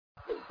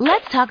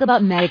Let's talk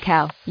about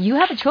Medi-Cal. You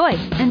have a choice,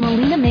 and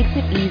Molina makes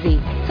it easy.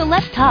 So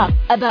let's talk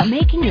about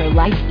making your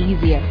life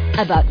easier,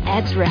 about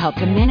extra help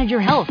to manage your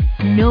health.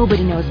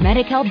 Nobody knows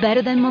Medi-Cal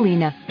better than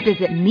Molina.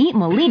 Visit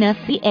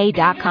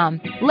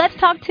meetmolinaca.com. Let's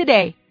talk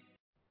today.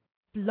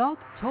 Blog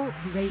Talk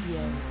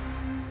Radio.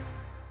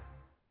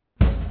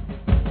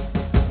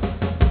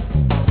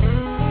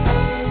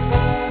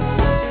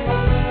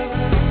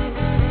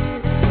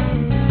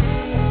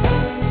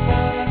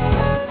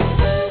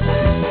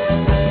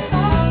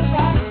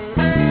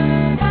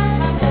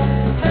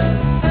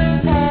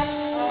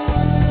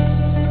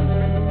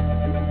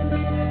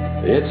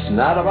 It's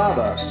not about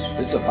us,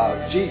 it's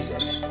about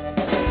Jesus.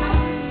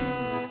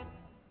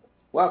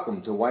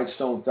 Welcome to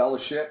Whitestone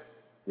Fellowship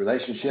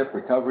Relationship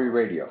Recovery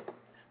Radio,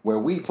 where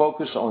we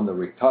focus on the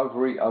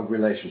recovery of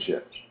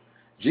relationships.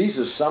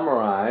 Jesus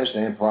summarized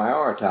and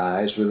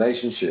prioritized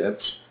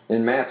relationships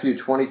in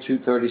Matthew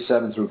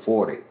 22:37 through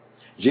 40.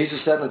 Jesus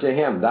said unto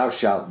him, Thou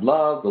shalt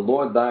love the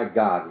Lord thy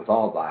God with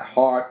all thy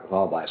heart, with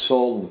all thy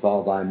soul, and with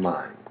all thy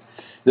mind.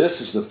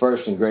 This is the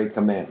first and great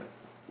commandment.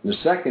 The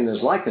second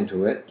is like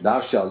unto it,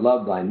 Thou shalt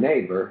love thy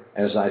neighbor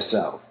as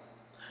thyself.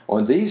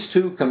 On these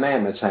two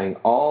commandments hang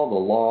all the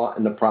law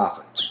and the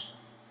prophets.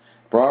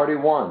 Priority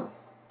one,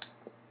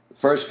 the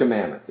first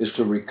commandment, is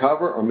to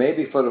recover, or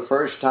maybe for the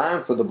first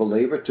time for the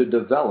believer, to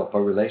develop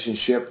a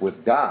relationship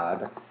with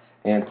God.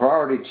 And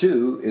priority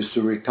two is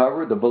to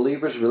recover the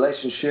believer's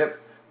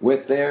relationship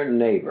with their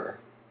neighbor.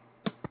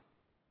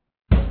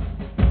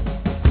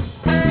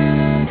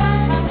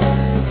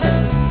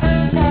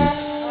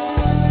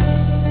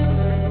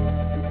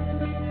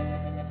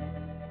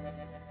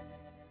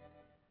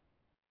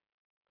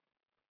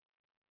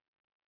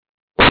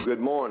 Good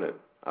morning.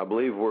 I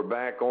believe we're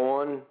back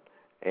on,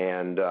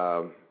 and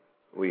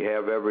we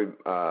have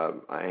I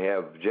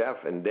have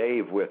Jeff and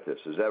Dave with us.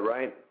 Is that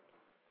right?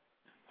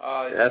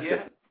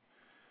 Yeah.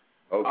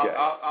 Okay.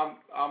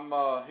 I'm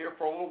here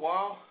for a little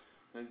while,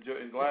 and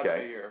glad to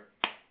be here.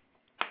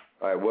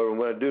 All right. What I'm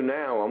going to do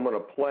now, I'm going to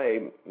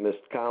play Ms.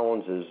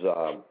 Collins'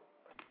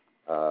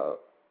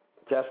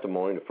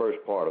 testimony, the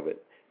first part of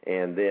it,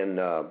 and then.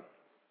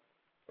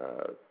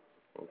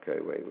 Okay,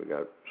 wait. We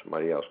got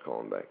somebody else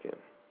calling back in.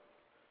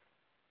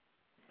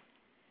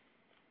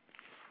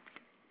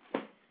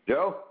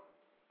 Joe?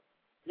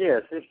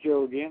 Yes, it's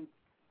Joe again.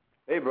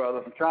 Hey,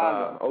 brother. I'm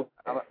trying to.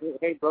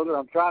 Hey, brother.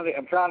 I'm trying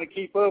to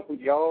keep up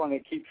with y'all, and we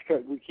keep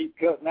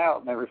cutting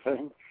out and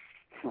everything.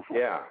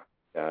 Yeah,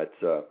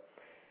 it's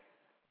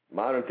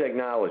modern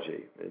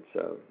technology. It's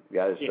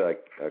guys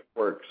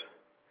quirks.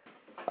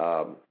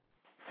 What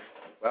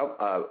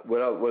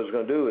I was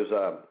going to do is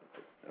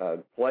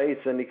play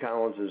Cindy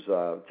Collins'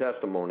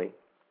 testimony,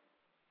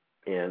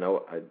 and I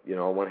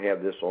want to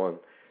have this on.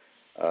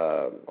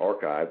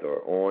 Archived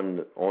or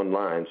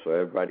online, so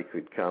everybody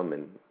could come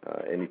and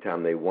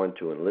anytime they want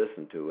to and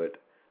listen to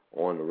it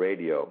on the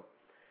radio,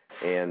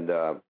 and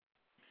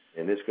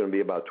it's going to be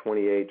about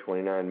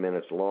 29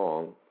 minutes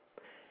long,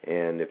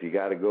 and if you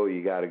got to go,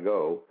 you got to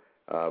go,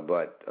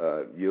 but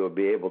you'll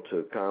be able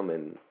to come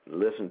and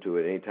listen to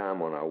it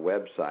anytime on our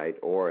website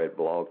or at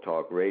Blog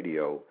Talk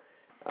Radio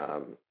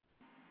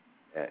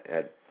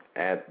at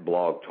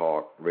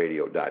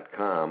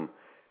blogtalkradio.com,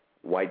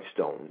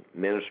 Whitestone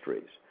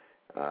Ministries.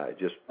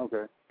 Just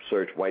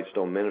search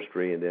Whitestone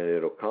Ministry, and then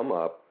it'll come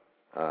up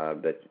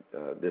that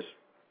this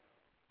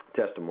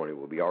testimony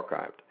will be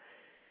archived.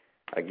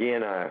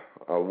 Again, I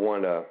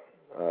want to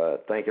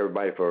thank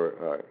everybody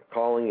for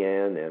calling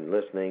in and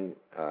listening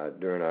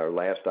during our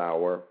last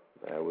hour.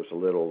 It was a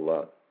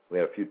little, we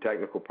had a few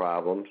technical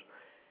problems,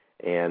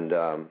 and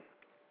I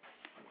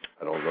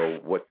don't know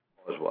what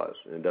the cause was.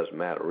 It doesn't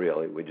matter,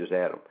 really. We just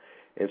had them.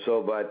 And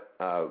so, but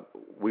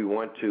we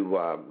want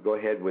to go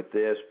ahead with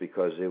this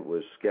because it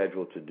was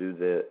scheduled to do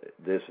this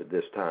at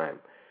this time.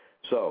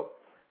 So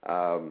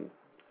I'm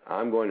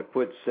going to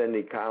put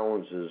Cindy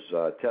Collins'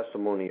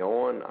 testimony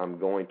on. I'm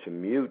going to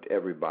mute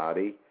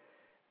everybody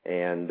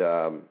and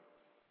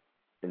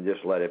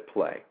just let it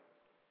play.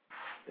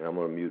 And I'm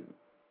going to mute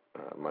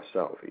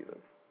myself even.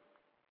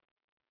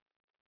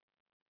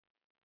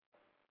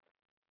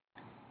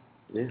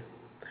 Yeah.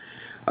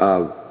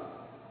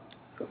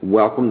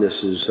 Welcome. This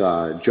is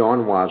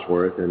John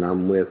Wadsworth, and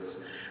I'm with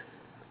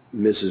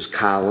Mrs.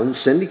 Collins,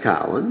 Cindy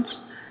Collins,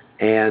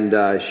 and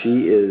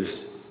she is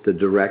the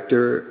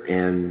director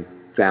and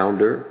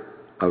founder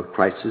of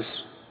Crisis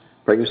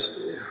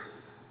Pregnancy.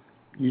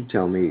 You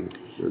tell me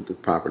what the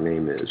proper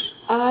name is.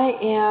 I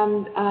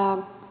am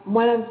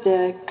one of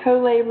the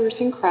co-laborers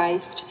in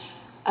Christ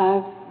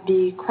of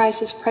the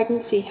Crisis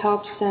Pregnancy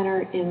Help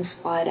Center in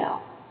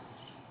Slidell.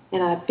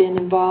 And I've been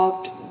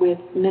involved with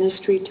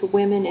ministry to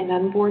women and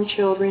unborn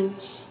children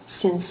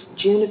since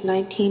June of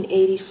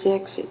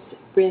 1986. It's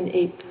been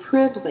a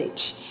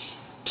privilege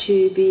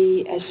to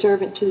be a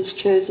servant to this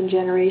chosen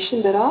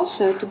generation, but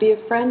also to be a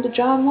friend to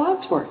John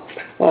Wadsworth.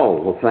 Oh,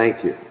 well,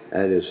 thank you.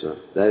 That is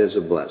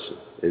a blessing.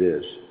 It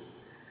is.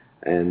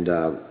 And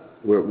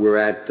we're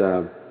at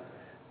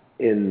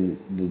in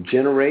the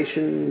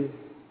generational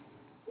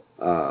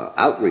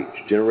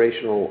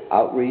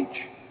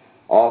outreach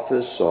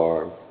office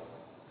or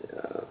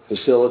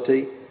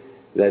facility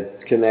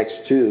that connects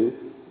to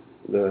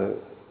the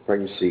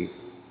pregnancy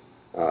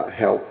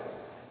help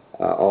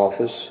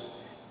office.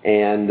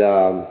 And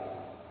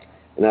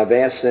I've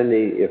asked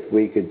Cindy if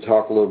we could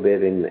talk a little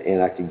bit,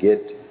 and I could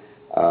get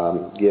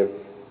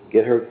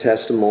her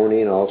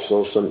testimony and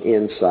also some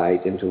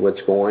insight into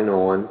what's going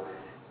on.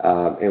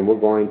 And we're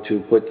going to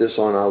put this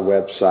on our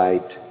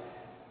website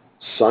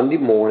Sunday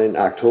morning,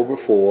 October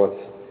 4th,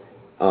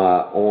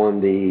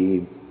 on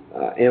the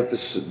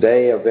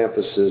day of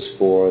emphasis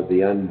for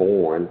the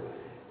unborn.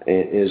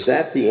 And is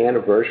that the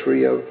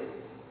anniversary of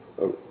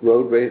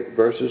Roe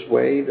versus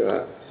Wade?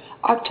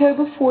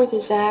 October 4th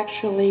is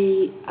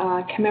actually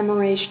a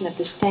commemoration of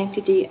the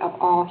sanctity of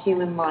all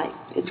human life.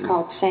 It's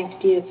called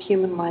Sanctity of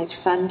Human Life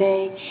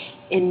Sunday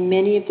in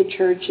many of the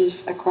churches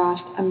across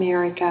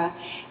America.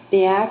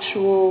 The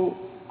actual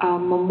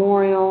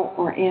memorial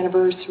or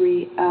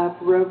anniversary of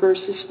Roe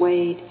versus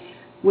Wade,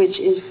 which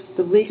is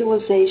the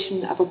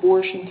legalization of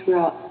abortion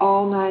throughout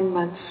all 9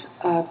 months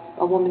of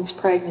a woman's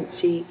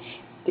pregnancy.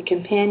 The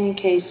companion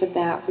case of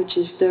that, which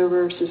is Doe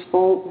versus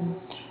Bolton,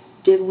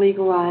 did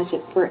legalize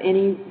it for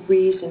any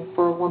reason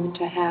for a woman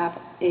to have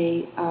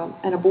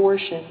an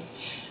abortion,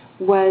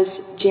 was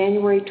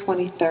January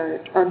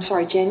 22nd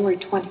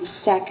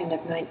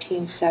of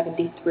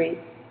 1973.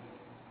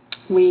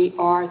 We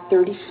are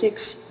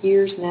 36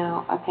 years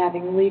now of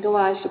having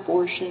legalized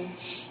abortion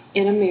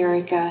in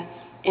America,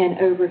 and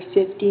over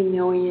 50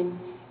 million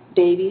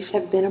babies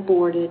have been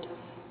aborted,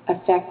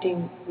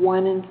 affecting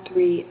 1 in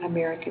 3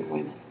 American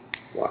women.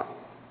 Wow.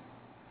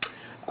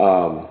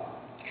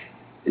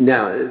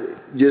 Now,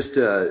 just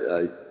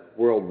a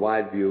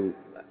worldwide view,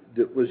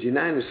 was the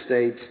United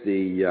States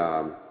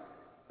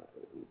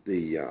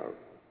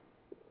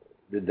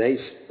did they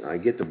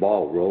get the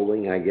ball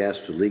rolling, I guess,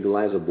 to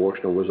legalize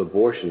abortion, or was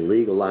abortion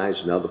legalized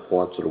in other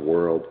parts of the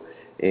world,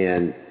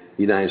 and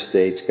the United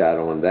States got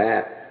on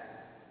that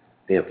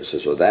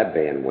emphasis or that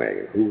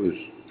bandwagon? Who was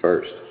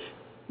first?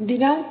 The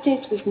United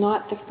States was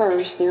not the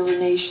first. There were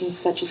nations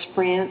such as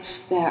France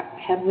that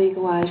had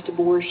legalized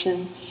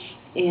abortion,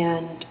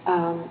 and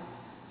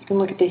you can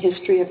look at the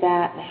history of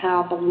that and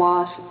how the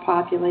loss of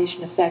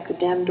population affected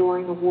them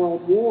during the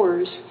world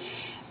wars.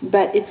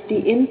 But it's the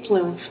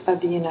influence of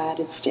the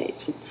United States.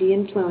 It's the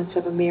influence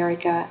of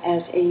America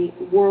as a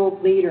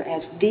world leader,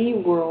 as the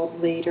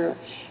world leader,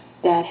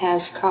 that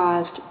has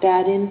caused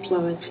that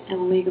influence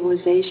and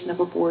legalization of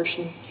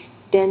abortion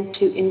then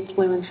to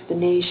influence the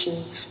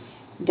nations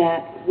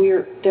that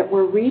we're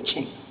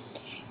reaching.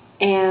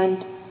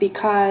 And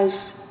because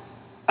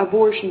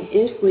abortion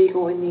is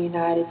legal in the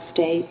United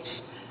States,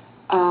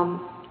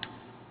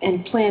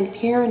 and Planned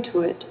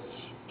Parenthood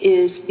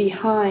is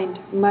behind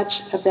much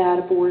of that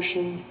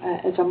abortion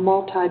as a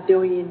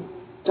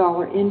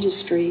multi-billion-dollar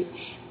industry,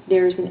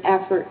 there's an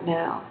effort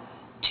now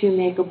to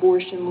make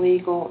abortion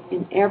legal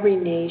in every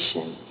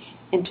nation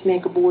and to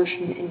make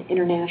abortion an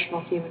international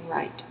human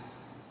right.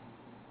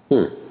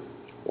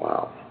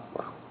 Wow.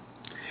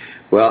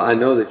 Well, I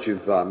know that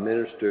you've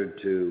ministered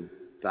to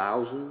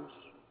thousands,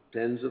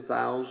 tens of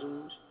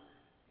thousands,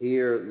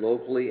 here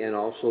locally and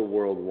also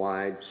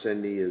worldwide.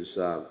 Cindy is,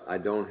 I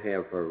don't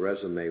have her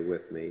resume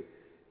with me,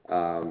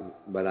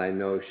 but I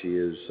know she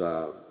is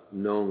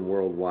known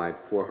worldwide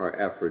for her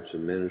efforts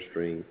in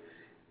ministering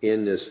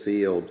in this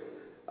field,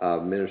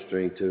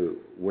 ministering to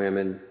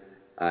women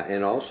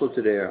and also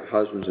to their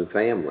husbands and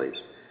families.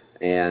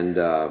 And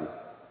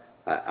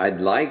I'd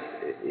like,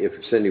 if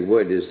Cindy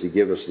would, is to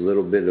give us a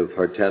little bit of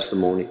her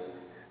testimony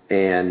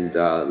and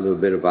a little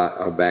bit about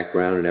her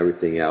background and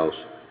everything else.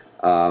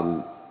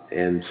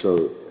 And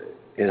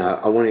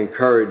I want to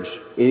encourage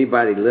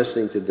anybody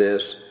listening to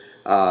this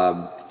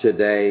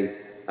today,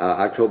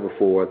 October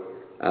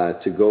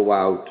 4th, to go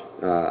out.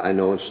 I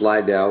know in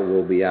Slidell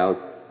we'll be out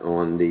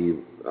on the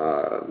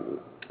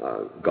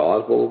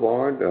Gauze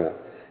Boulevard.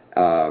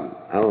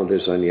 I don't know if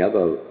there's any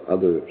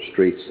other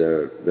streets that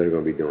are going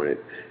to be doing it.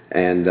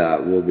 And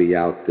we'll be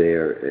out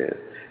there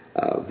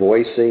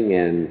voicing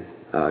and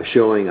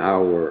showing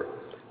our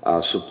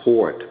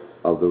support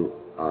of the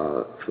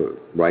for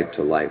right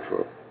to life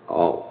for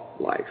all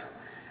life.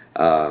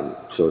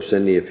 So,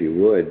 Cindy, if you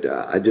would,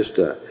 I just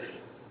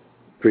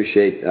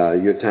appreciate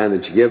your time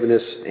that you've given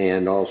us,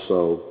 and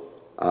also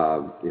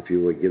if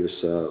you would give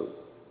us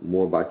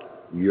more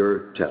about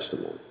your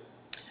testimony.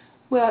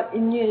 Well,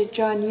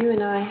 John, you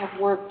and I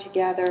have worked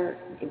together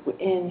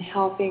in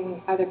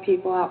helping other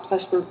people out,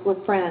 plus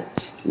we're friends.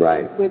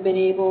 Right. We've been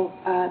able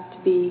to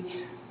be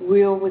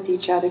real with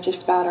each other just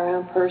about our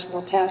own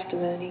personal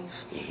testimonies,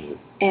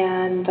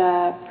 and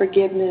the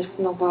forgiveness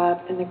and the love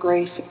and the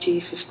grace of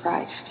Jesus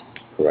Christ.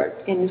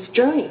 Correct. In this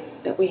journey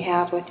that we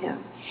have with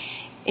Him.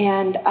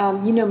 And,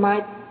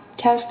 my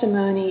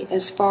testimony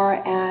as far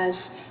as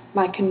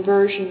my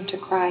conversion to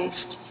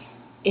Christ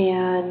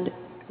and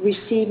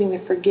receiving the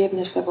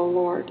forgiveness of the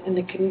Lord and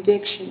the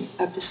conviction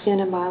of the sin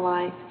in my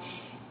life,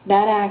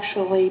 that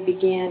actually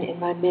began in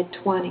my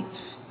mid-20s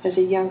as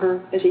a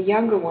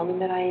younger woman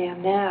than I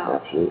am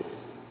now. Absolutely.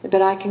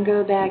 But I can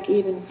go back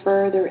even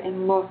further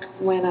and look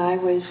when I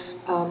was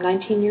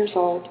 19 years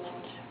old.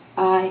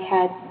 I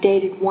had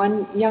dated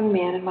one young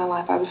man in my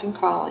life. I was in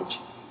college,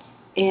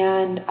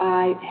 and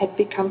I had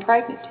become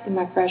pregnant in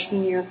my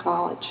freshman year of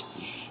college.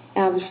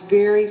 And I was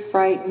very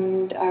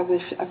frightened. I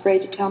was afraid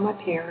to tell my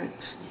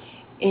parents,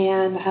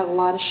 and I had a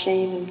lot of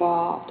shame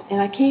involved.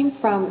 And I came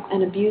from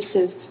an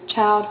abusive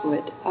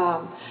childhood,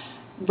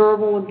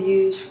 verbal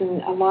abuse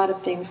and a lot of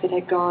things that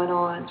had gone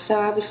on. So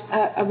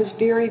I was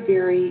very,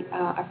 very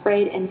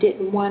afraid and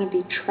didn't want to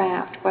be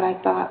trapped, what I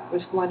thought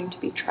was wanting to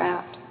be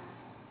trapped.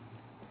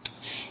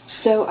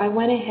 So I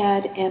went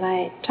ahead and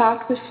I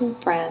talked with some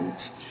friends.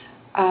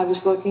 I was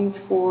looking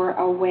for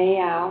a way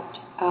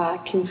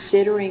out,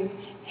 considering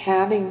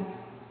having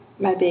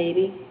my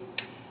baby,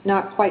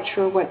 not quite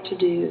sure what to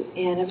do,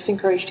 and I was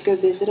encouraged to go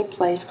visit a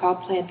place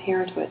called Planned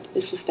Parenthood.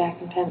 This was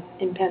back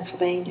in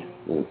Pennsylvania.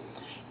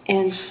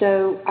 And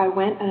so I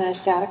went and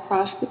I sat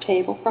across the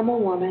table from a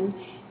woman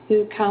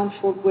who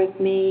counseled with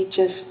me,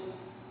 just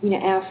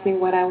asked me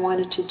what I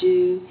wanted to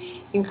do,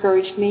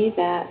 encouraged me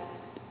that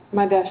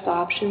my best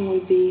option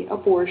would be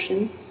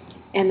abortion,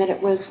 and that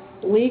it was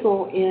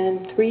legal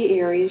in 3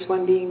 areas,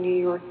 one being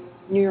New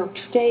York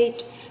State,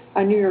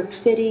 New York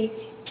City,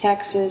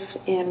 Texas,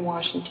 and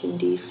Washington,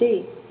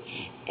 D.C.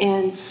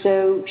 And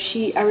so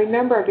I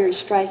remember a very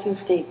striking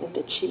statement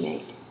that she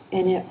made,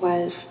 and it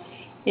was,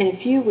 in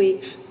a few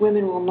weeks,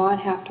 women will not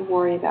have to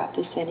worry about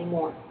this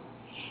anymore.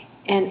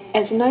 And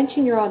as a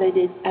 19-year-old,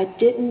 I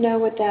didn't know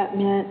what that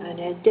meant,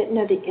 and I didn't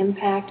know the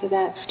impact of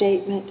that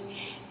statement,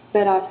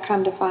 but I've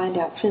come to find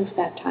out since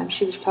that time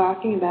she was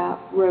talking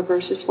about Roe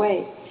versus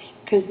Wade,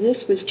 because this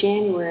was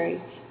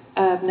January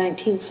of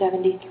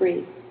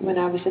 1973, when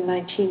I was a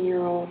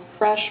 19-year-old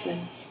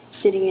freshman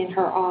sitting in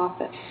her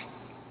office.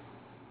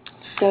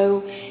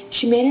 So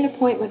she made an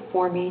appointment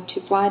for me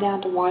to fly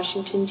down to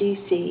Washington,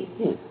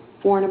 D.C.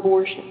 for an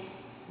abortion.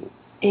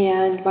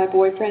 And my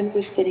boyfriend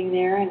was sitting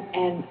there,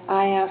 and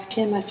I asked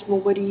him, I said, well,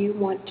 what do you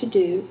want to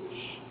do?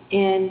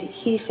 And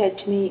he said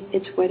to me,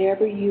 it's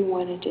whatever you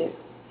want to do.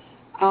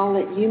 I'll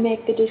let you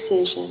make the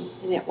decision,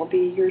 and it will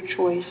be your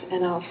choice,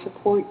 and I'll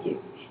support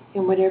you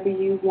in whatever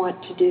you want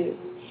to do.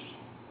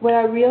 What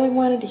I really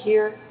wanted to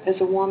hear as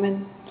a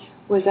woman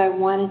was I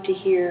wanted to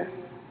hear,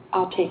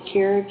 I'll take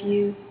care of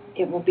you,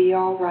 it will be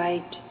all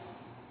right,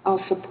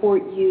 I'll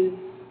support you,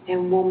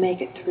 and we'll make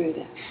it through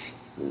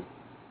this.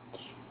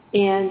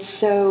 And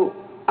so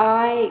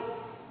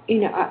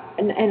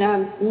and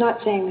I'm not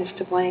saying this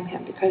to blame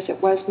him, because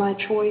it was my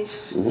choice,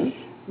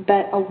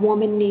 but a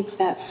woman needs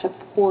that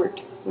support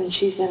when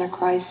she's in a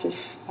crisis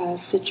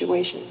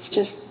situation.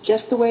 It's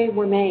just the way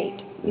we're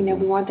made. We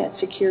want that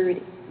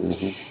security.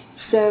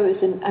 So as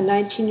a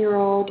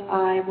 19-year-old,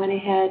 I went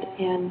ahead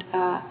and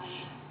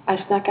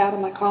I snuck out of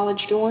my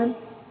college dorm,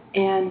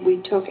 and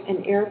we took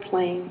an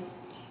airplane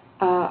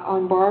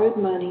on borrowed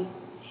money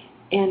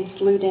and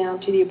flew down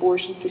to the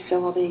abortion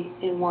facility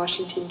in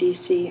Washington,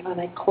 D.C. on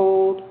a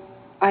cold,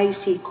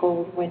 icy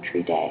cold,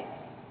 wintry day.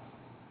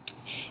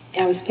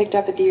 And I was picked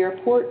up at the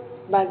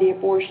airport by the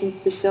abortion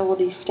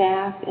facility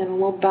staff in a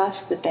little bus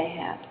that they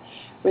had,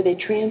 where they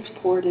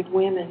transported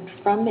women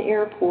from the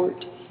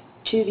airport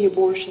to the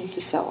abortion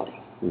facility.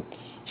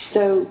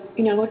 So,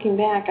 looking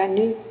back,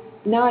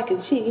 now I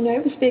can see,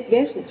 it was big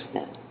business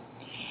then.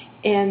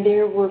 And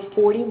there were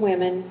 40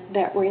 women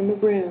that were in the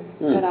room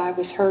that I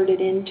was herded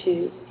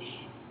into.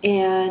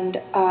 And,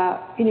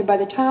 by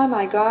the time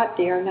I got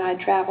there, and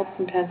I traveled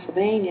from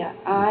Pennsylvania,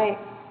 I,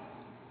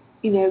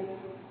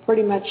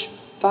 pretty much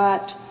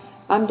thought,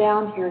 I'm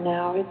down here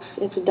now,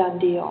 it's a done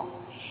deal.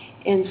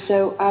 And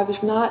so I was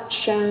not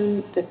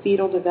shown the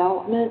fetal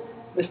development,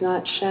 was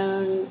not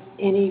shown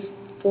any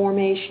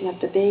formation of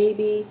the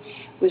baby,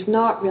 was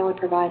not really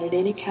provided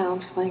any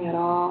counseling at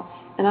all,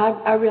 and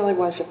I really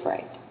was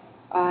afraid.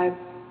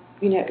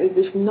 It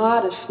was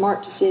not a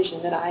smart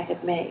decision that I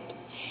had made.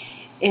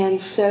 And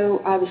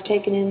so I was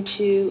taken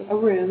into a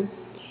room,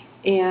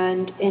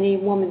 and any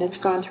woman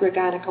that's gone through a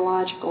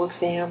gynecological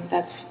exam,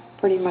 that's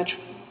pretty much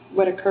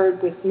what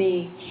occurred with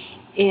me.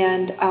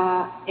 And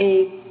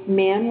a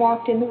man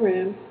walked in the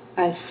room.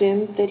 I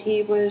assumed that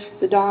he was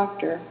the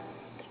doctor,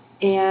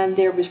 and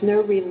there was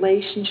no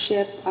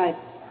relationship. I've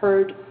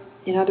heard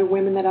in other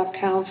women that I've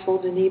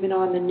counseled and even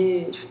on the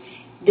news,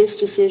 this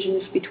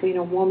decision is between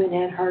a woman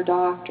and her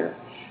doctor.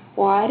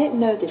 Well, I didn't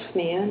know this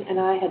man, and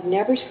I had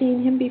never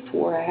seen him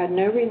before. I had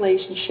no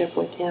relationship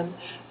with him.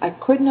 I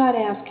could not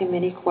ask him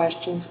any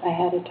questions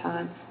ahead of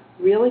time.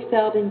 Really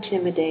felt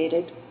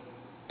intimidated,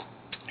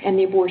 and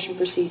the abortion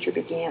procedure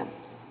began.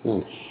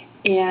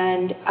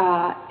 And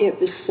it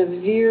was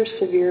severe,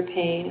 severe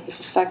pain. It was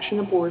a suction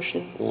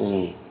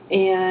abortion.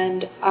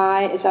 And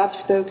as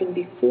I've spoken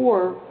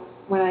before,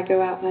 when I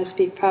go out and I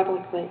speak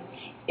publicly,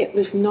 it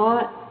was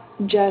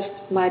not just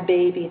my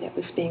baby that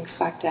was being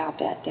sucked out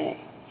that day.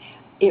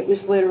 It was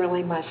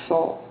literally my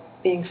soul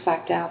being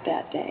sucked out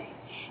that day.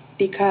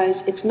 Because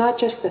it's not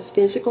just the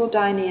physical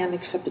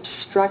dynamics of the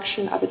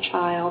destruction of a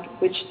child,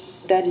 which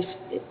that is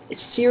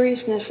it's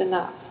seriousness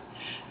enough.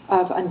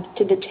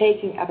 to the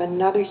taking of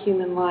another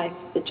human life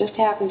that just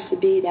happens to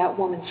be that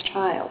woman's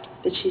child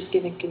that she's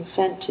given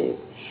consent to.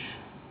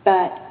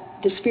 But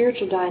the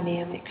spiritual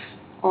dynamics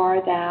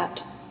are that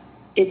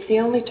it's the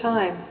only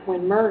time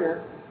when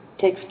murder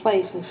takes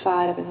place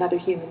inside of another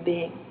human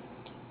being,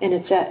 and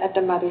it's at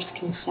the mother's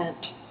consent.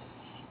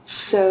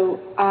 So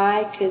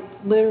I could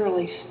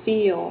literally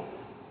feel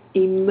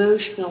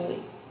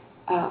emotionally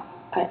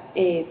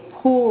a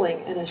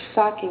pulling and a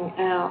sucking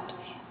out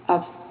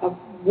of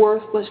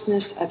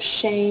worthlessness, of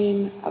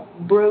shame, of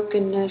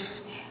brokenness,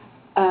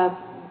 of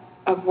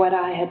what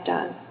I had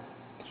done.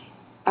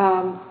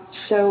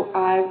 So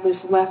I was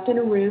left in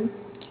a room,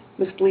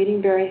 was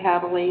bleeding very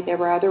heavily. There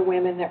were other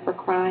women that were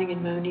crying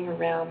and moaning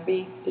around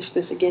me. This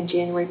was, again,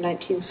 January of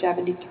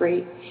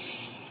 1973.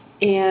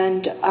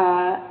 And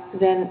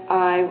then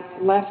I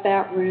left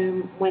that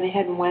room, went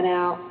ahead and went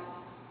out,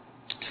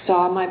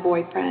 saw my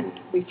boyfriend.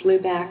 We flew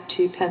back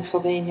to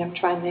Pennsylvania. I'm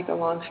trying to make a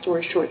long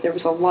story short. There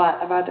was a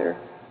lot of other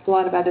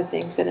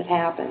things that had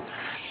happened.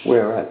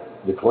 Where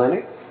at? The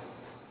clinic?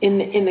 In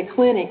the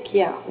clinic,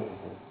 yeah.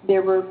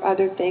 There were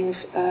other things,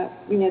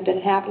 that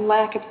had happened.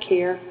 Lack of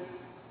care,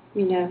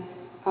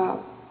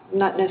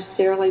 not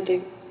necessarily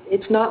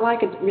it's not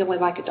really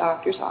like a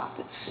doctor's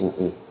office.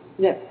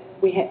 That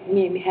we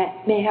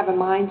may have a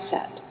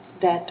mindset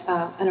that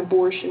an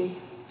abortion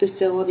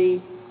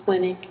facility,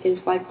 clinic is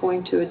like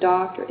going to a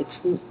doctor.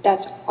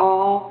 That's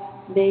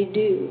all they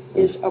do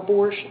is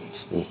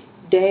abortions.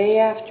 Day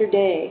after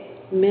day,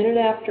 minute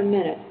after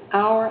minute,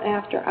 hour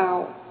after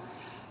hour.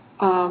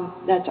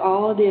 That's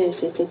all it is.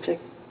 It's a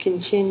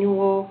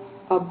continual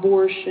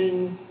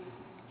abortion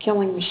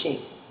killing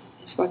machine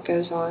is what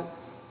goes on.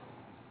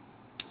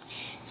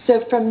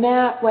 So from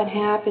that, what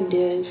happened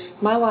is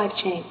my life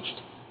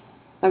changed.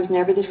 I was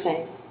never the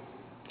same.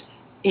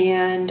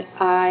 And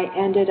I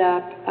ended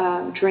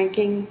up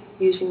drinking,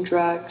 using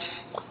drugs.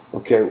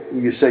 Okay,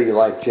 you say your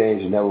life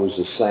changed and that was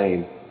the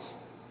same.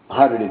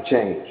 How did it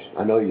change?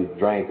 I know you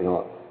drank and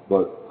all,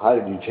 but how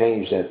did you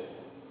change that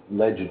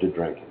led you to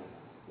drinking?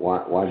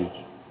 Why did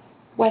you?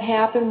 What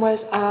happened was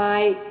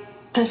I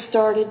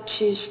started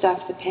to stuff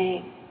the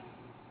pain.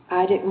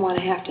 I didn't want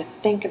to have to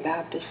think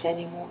about this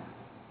anymore.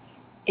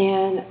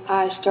 And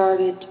I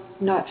started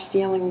not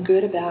feeling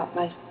good about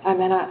myself.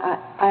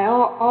 I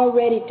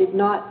already did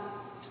not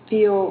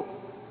feel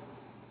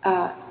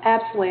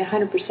absolutely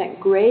 100%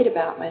 great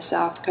about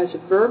myself because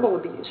of verbal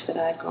abuse that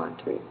I'd gone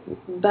through.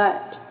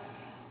 But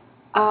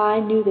I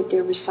knew that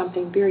there was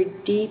something very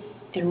deep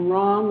and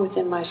wrong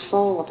within my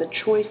soul of the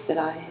choice that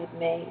I had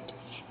made.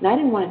 And I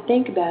didn't want to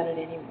think about it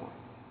anymore.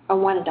 I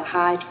wanted to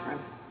hide from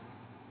it.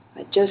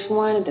 I just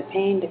wanted the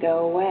pain to go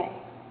away.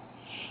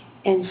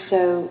 And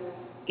so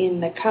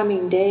in the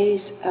coming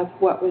days of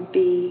what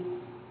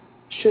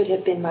should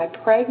have been my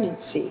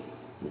pregnancy,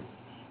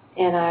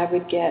 and I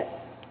would get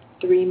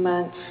 3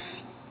 months,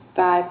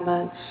 5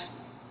 months,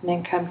 and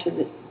then come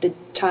to the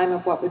time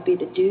of what would be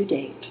the due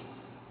date,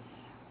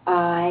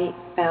 I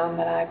found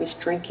that I was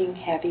drinking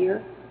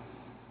heavier.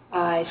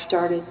 I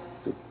started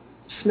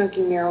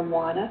smoking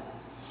marijuana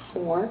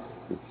more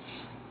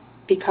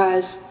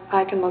because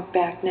I can look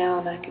back now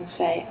and I can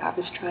say I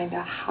was trying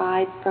to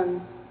hide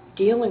from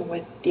dealing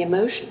with the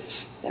emotions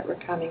that were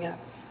coming up.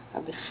 I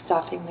was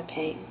stuffing the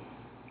pain.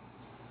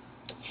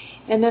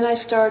 And then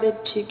I started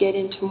to get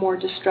into more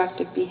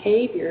destructive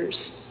behaviors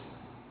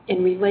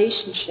in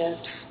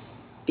relationships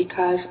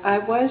because I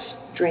was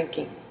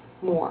drinking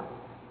more.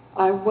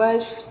 I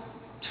was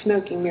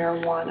smoking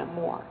marijuana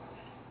more.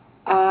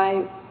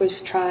 I was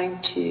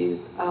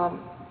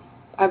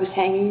I was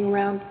hanging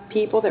around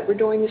people that were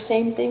doing the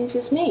same things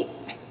as me.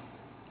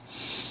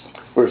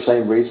 For the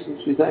same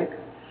reasons, you think?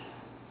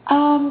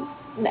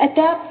 At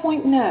that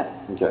point, no.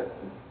 Okay.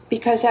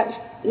 Because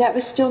that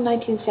was still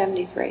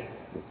 1973.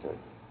 Okay.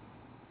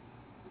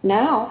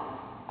 Now,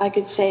 I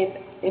could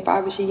say if I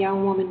was a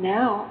young woman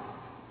now,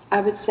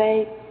 I would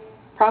say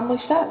probably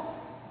so.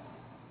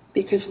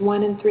 Because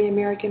 1 in 3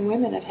 American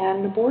women have had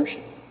an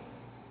abortion.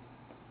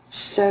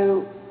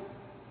 So,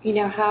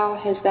 how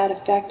has that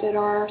affected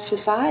our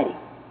society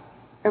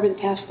over the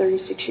past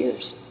 36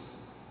 years?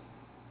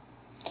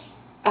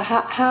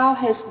 How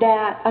has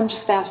that, I'm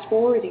just fast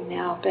forwarding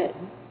now, but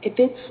if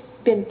it's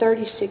been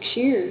 36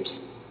 years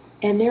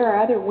and there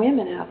are other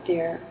women out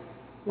there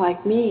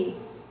like me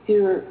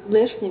who are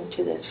listening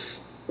to this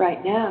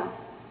right now,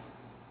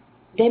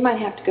 they might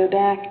have to go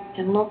back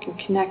and look and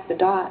connect the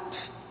dots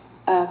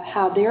of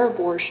how their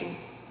abortion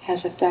has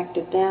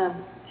affected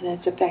them and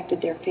it's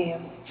affected their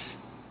families.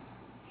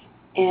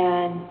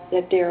 And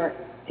that there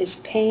is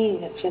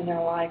pain that's in their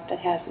life that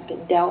hasn't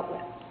been dealt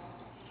with.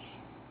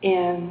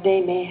 And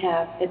they may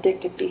have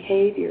addictive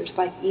behaviors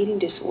like eating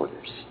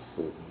disorders,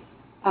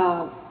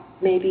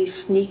 maybe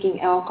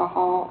sneaking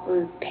alcohol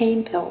or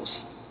pain pills,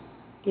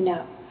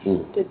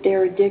 that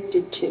they're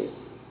addicted to,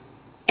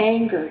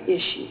 anger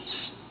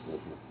issues,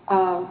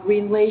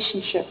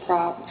 relationship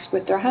problems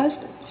with their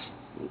husbands,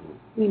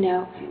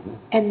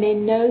 and they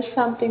know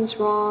something's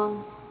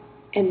wrong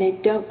and they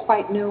don't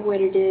quite know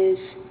what it is,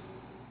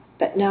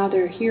 But now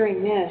they're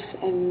hearing this,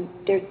 and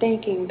they're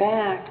thinking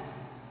back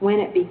when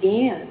it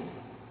began,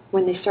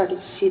 when they started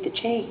to see the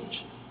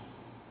change,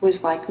 was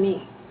like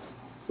me,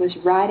 was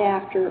right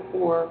after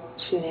or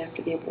soon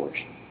after the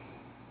abortion.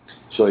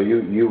 So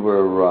you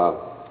were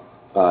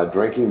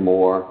drinking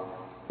more,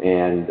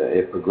 and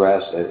it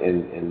progressed,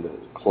 and the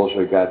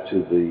closer it got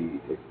to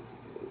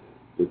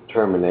the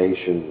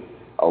termination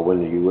of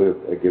when you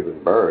would have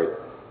given birth,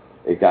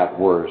 it got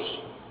worse,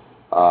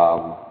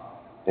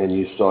 and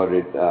you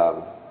started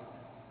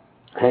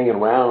hanging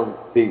around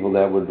people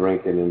that were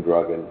drinking and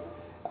drugging,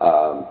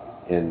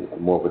 and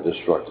more of a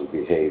destructive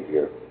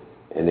behavior.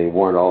 And they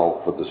weren't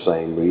all for the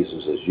same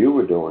reasons as you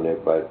were doing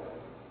it, but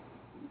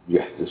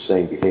the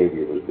same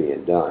behavior was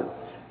being done.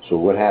 So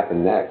what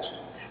happened next?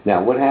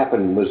 Now, what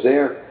happened, was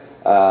there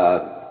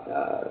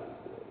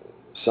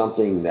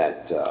something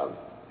that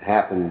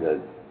happened the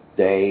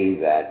day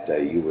that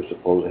you were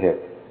supposed to have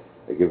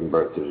given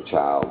birth to the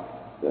child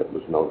that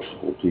was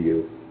noticeable to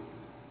you?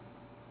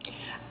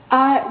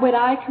 What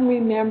I can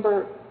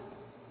remember,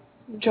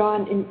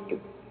 John,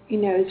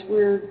 as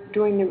we're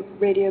doing the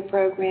radio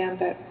program,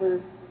 but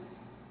we're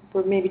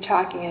maybe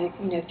talking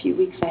a few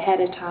weeks ahead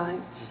of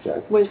time,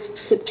 okay, was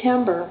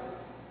September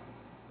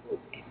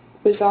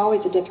was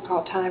always a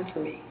difficult time for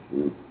me.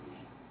 Mm.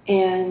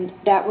 And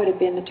that would have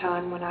been the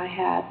time when I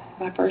had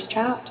my first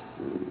child.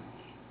 Mm.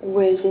 It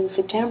was in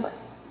September.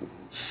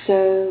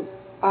 So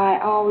I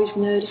always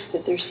noticed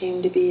that there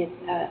seemed to be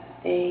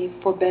a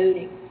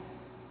foreboding,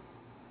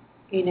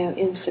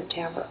 in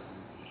September.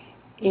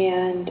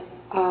 And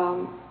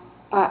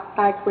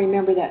I can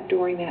remember that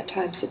during that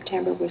time,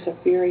 September was a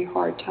very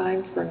hard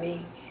time for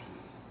me.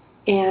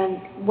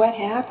 And what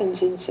happens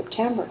in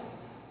September?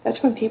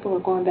 That's when people are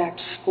going back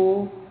to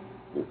school.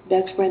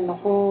 That's when the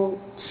whole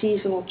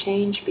seasonal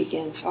change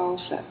begins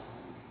also.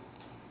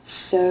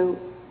 So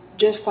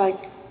just like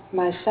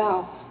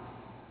myself,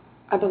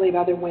 I believe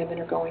other women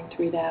are going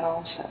through that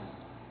also.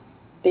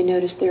 They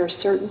notice there are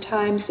certain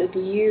times of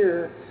the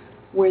year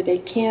where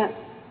they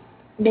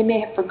may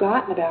have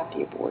forgotten about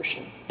the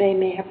abortion. They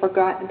may have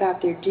forgotten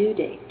about their due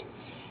date,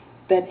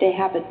 but they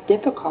have a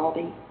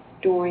difficulty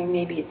during,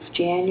 maybe it's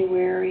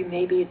January,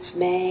 maybe it's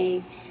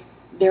May.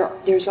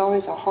 There's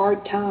always a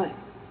hard time.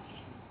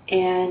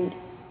 And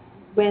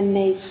when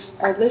they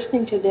are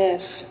listening to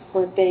this,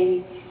 or if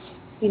they,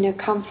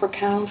 come for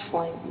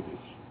counseling,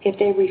 if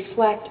they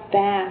reflect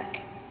back,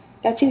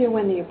 that's either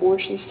when the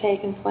abortion's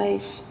taken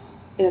place,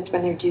 or that's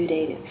when their due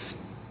date is.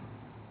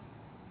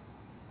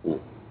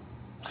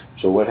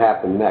 So what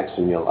happened next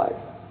in your life?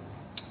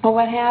 Well,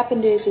 what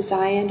happened is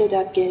I ended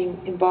up getting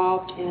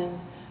involved in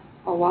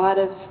a lot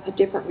of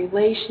different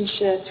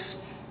relationships.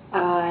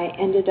 I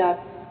ended up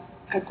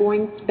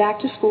going back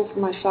to school for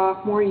my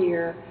sophomore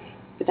year,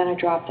 but then I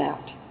dropped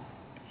out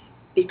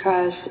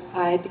because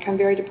I had become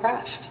very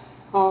depressed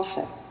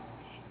also.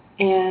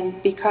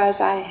 And because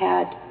I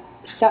had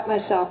set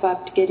myself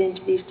up to get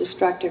into these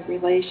destructive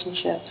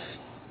relationships,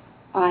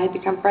 I had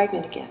become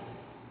pregnant again.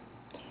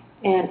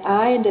 And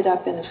I ended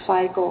up in a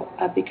cycle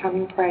of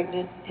becoming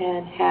pregnant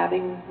and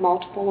having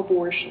multiple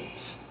abortions,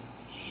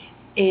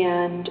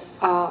 and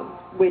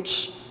which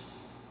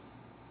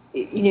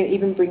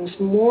even brings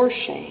more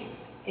shame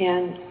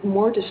and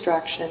more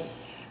destruction.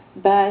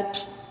 But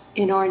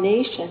in our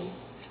nation,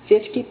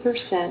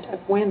 50% of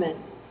women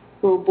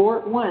who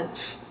abort once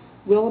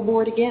will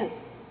abort again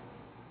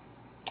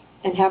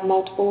and have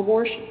multiple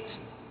abortions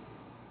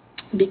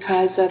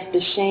because of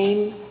the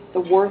shame,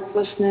 the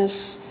worthlessness.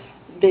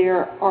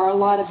 There are a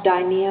lot of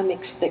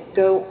dynamics that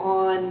go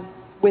on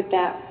with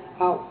that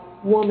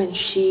woman.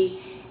 She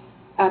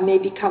may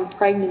become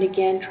pregnant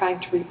again,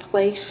 trying to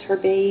replace her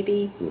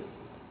baby,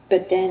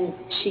 but then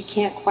she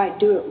can't quite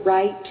do it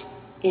right,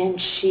 and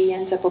she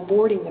ends up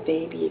aborting the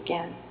baby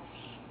again.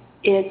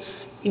 It's,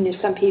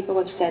 some people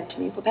have said to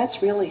me, well,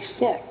 that's really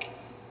sick.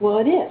 Well,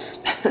 it is.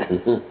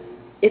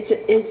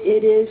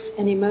 It is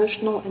an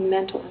emotional and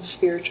mental and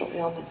spiritual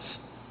illness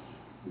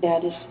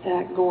that is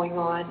going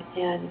on,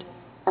 and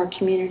our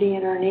community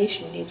and our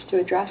nation needs to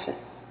address it.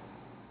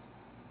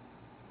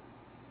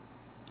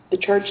 The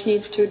church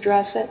needs to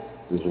address it,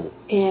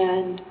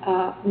 and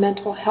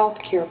mental health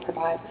care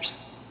providers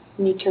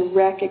need to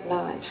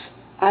recognize.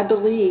 I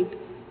believe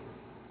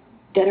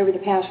that over the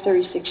past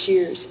 36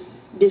 years,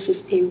 this is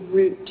a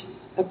root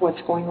of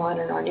what's going on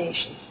in our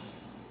nation.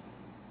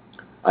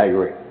 I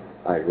agree.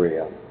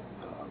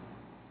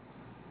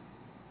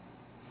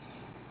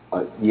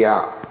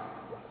 Yeah.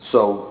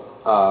 So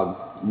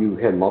you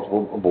had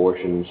multiple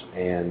abortions,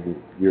 and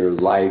your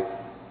life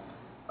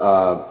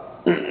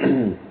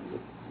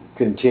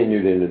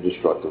continued in a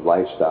destructive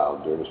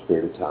lifestyle during this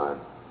period of time.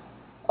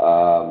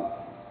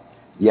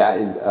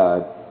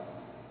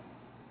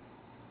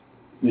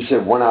 You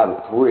said 1 out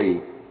of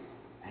 3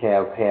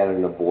 have had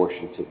an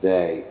abortion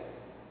today.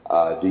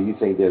 Do you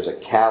think there's a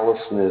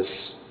callousness,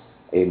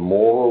 a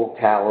moral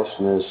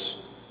callousness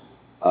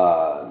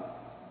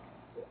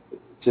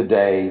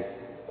today,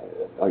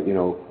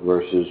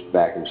 versus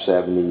back in the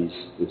 70s?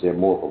 Is there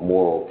more of a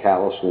moral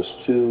callousness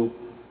to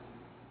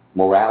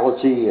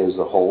morality as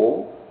a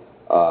whole?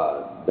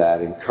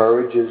 that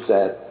encourages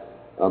that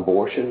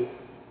abortion?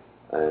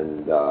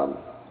 And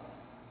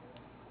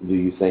do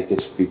you think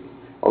it's...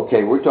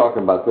 Okay, we're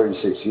talking about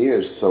 36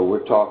 years, so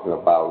we're talking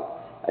about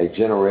a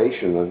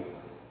generation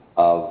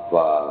of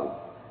a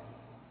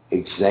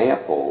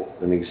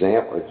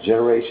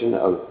generation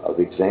of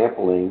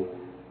exempling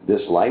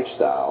this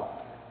lifestyle,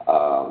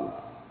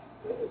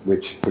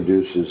 which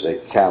produces a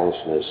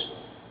callousness.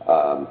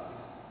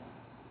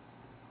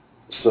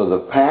 So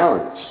the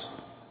parents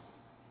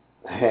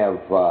have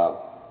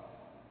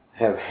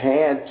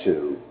had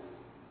to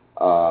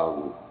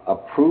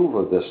approve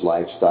of this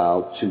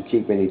lifestyle to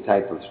keep any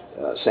type of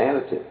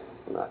sanity,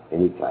 not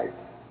any type,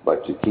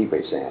 but to keep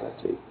a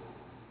sanity,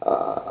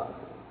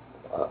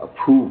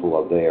 approval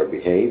of their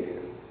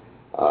behavior.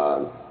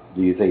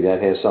 Do you think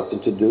that has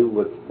something to do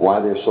with why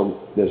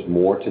there's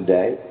more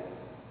today?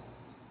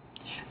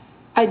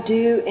 I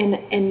do,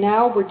 and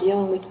now we're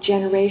dealing with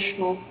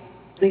generational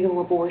legal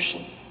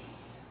abortion,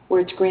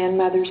 where it's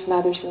grandmothers,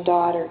 mothers, and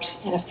daughters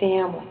in a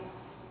family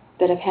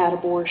that have had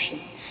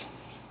abortions.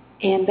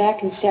 And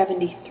back in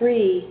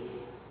 '73,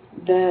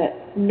 the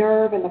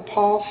nerve and the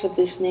pulse of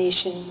this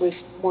nation was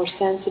more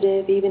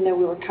sensitive, even though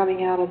we were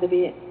coming out of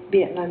the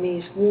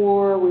Vietnamese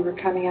War, we were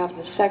coming out of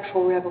the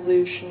sexual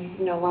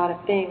revolution, a lot of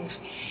things.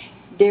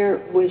 There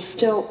was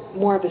still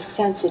more of a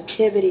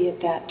sensitivity at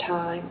that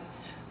time,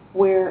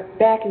 where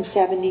back in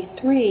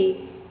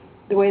 '73,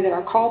 the way that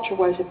our culture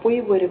was, if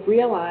we would have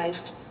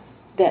realized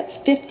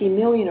that 50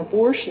 million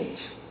abortions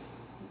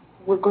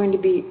would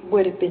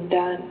have been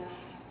done,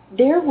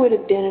 there would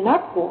have been an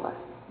uproar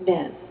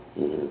then.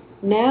 Mm-hmm.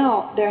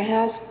 Now there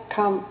has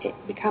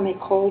become a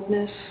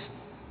coldness,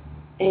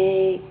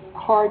 a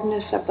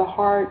hardness of the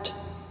heart,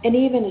 and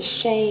even a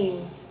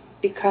shame,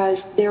 because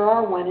there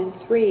are 1 in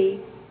 3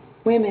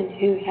 women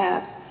who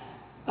have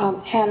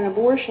had an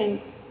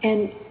abortion,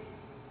 and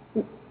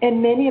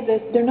many of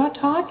us, they're not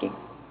talking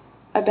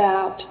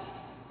about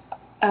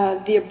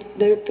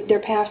their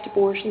past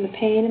abortion, the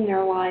pain in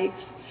their life.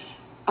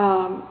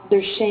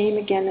 There's shame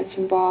again that's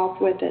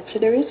involved with it. So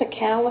there is a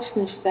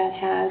callousness that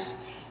has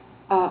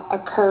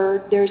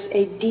occurred. There's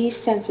a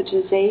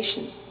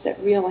desensitization that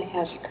really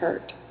has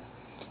occurred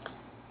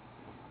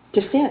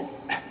to sin.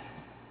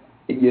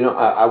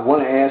 I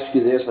want to ask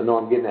you this. I know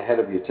I'm getting ahead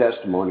of your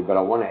testimony, but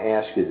I want to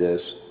ask you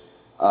this.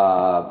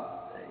 How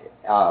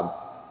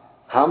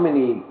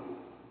many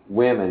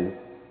women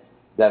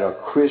that are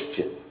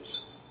Christians,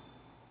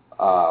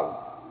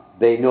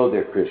 they know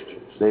they're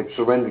Christians, they've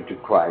surrendered to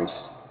Christ,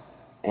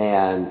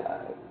 and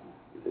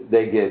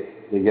they get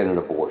an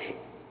abortion?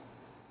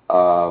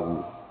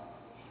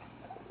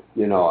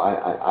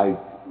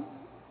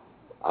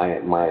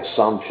 My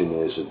assumption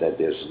is that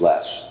there's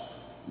less,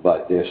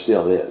 but there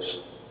still is.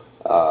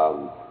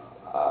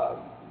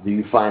 Do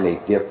you find a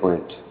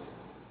different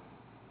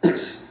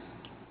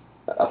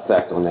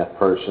effect on that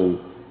person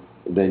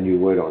than you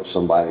would on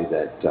somebody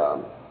that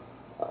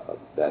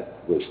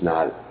was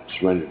not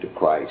surrendered to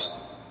Christ?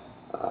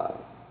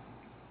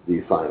 Do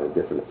you find a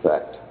different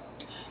effect?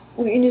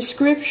 Well, the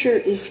Scripture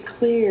is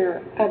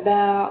clear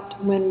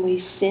about when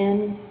we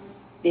sin,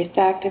 the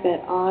effect of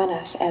it on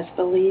us as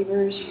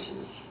believers.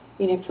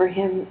 For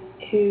him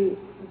who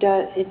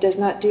does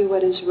not do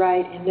what is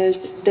right and knows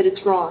that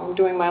it's wrong. I'm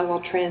doing my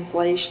little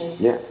translation.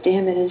 Yeah. To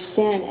him it is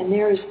sin, and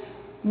there is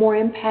more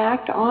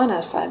impact on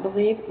us, I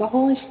believe. The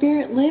Holy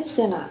Spirit lives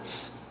in us,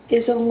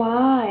 is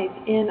alive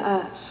in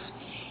us.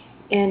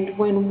 And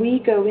when we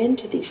go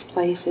into these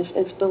places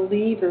as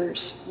believers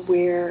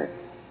where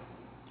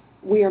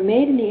we are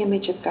made in the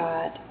image of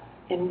God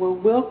and we're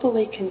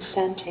willfully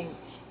consenting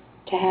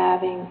to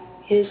having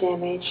His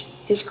image,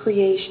 His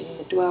creation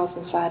that dwells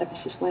inside of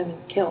us as women,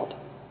 killed,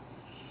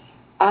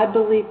 I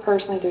believe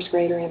personally there's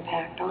greater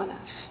impact on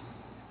us.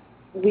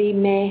 We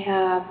may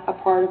have a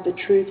part of the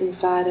truth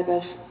inside of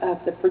us of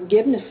the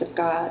forgiveness of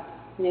God.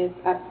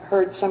 I've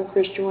heard some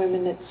Christian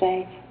women that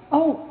say,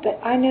 "Oh, but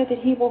I know that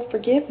He will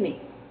forgive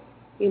me."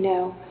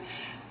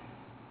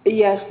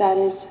 Yes, that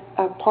is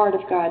a part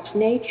of God's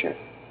nature,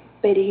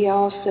 but He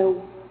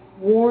also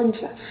warns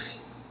us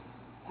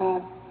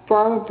for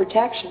our own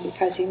protection,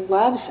 because He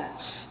loves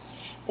us,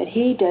 that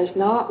He does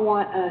not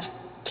want us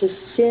to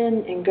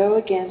sin and go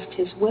against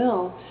His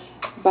will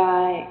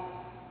by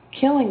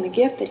killing the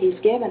gift that He's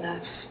given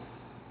us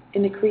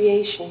in the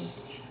creation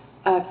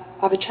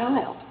of a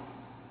child.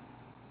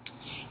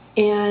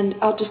 And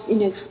I'll just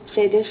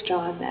say this,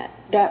 John,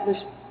 that was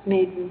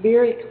made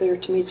very clear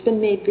to me. It's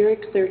been made very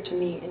clear to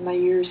me in my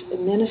years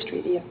in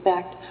ministry, the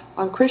effect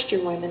on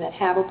Christian women that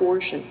have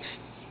abortions,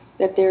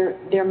 that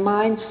their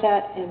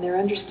mindset and their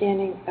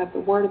understanding of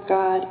the Word of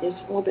God is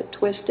a little bit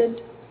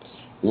twisted,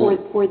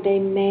 or they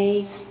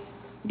may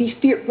be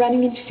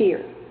running in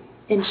fear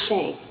and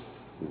shame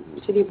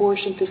to the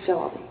abortion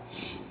facility.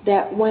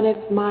 That one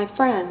of my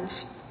friends,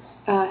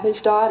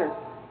 his daughter,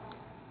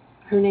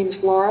 her name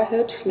is Laura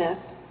Hope Smith,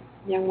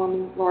 young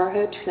woman Laura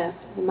Hope Smith,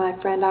 and my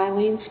friend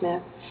Eileen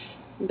Smith.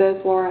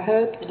 Both Laura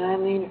Hope and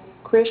Eileen are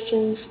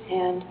Christians,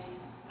 and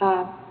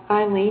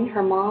Eileen,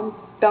 her mom,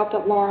 felt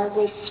that Laura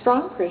was a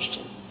strong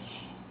Christian.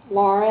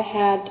 Laura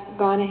had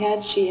gone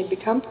ahead. She had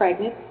become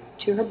pregnant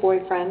to her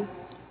boyfriend.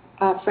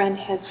 A friend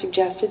had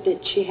suggested that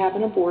she have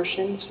an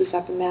abortion. This was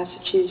up in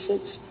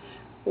Massachusetts.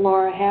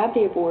 Laura had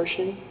the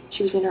abortion.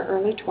 She was in her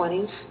early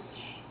 20s,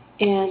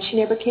 and she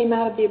never came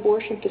out of the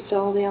abortion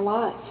facility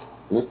alive.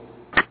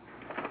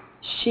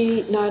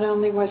 She not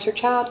only was her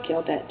child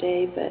killed that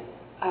day, but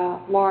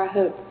Laura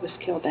Hope was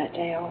killed that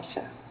day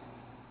also.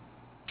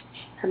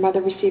 Her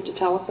mother received a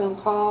telephone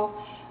call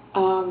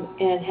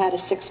and had a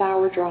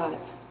 6-hour drive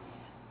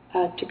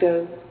to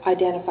go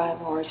identify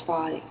Laura's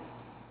body.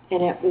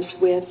 And it was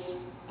with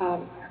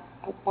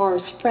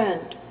Laura's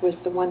friend was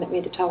the one that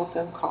made the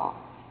telephone call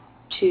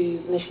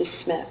to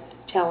Mrs. Smith,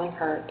 telling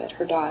her that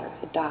her daughter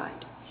had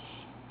died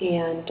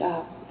and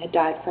had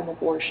died from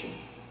abortion.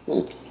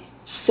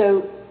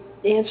 So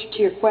the answer to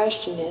your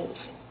question is,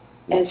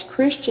 as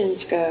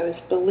Christians go,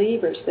 as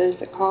believers, those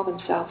that call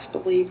themselves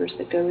believers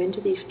that go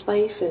into these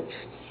places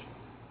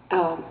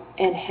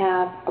and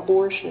have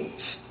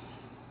abortions,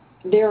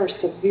 there are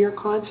severe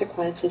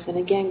consequences. And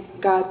again,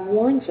 God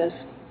warns us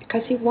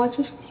because He wants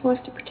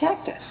to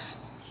protect us.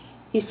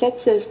 He sets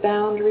those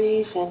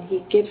boundaries and He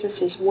gives us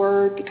His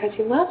word because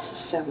He loves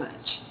us so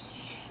much.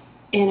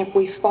 And if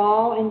we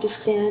fall into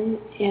sin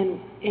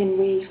and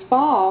we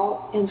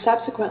fall and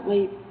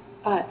subsequently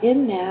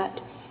in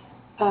that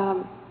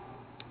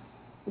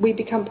we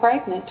become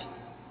pregnant,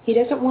 He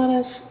doesn't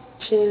want us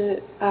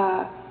to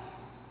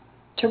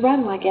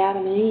run like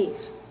Adam and Eve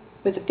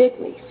with a fig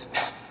leaf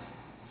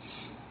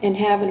and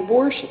have an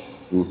abortion.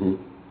 Mm-hmm.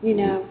 You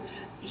know,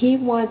 He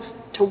wants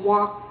to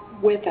walk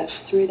with us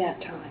through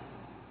that time.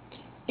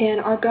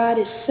 And our God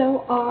is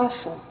so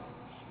awesome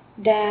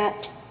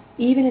that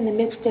even in the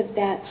midst of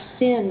that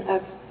sin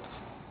of,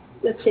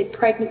 let's say,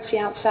 pregnancy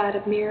outside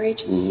of marriage,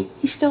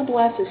 He still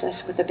blesses us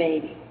with a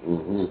baby.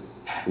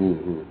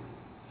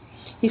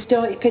 He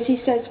still, because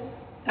He says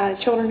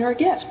children are a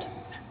gift.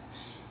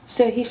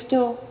 So He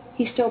still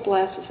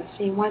blesses us.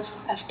 He wants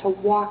us to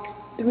walk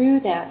through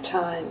that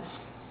time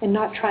and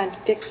not try and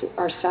fix it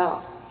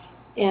ourselves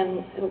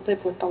and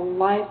live with the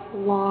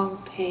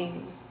lifelong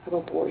pain of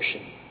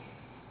abortion.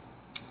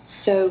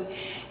 So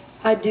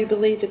I do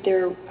believe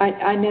that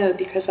I know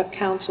because I've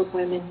counseled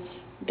women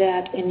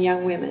and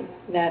young women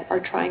that are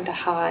trying to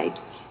hide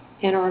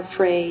and are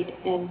afraid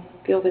and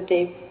feel that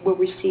they will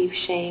receive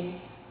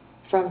shame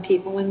from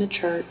people in the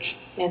church,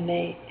 and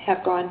they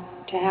have gone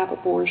to have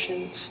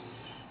abortions.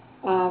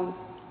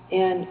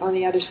 And on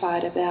the other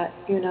side of that,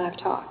 you and I have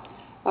talked.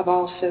 I've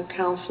also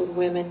counseled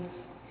women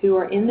who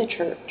are in the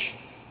church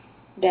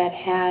that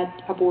had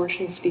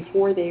abortions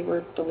before they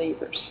were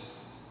believers,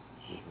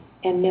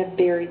 and they've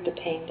buried the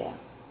pain down.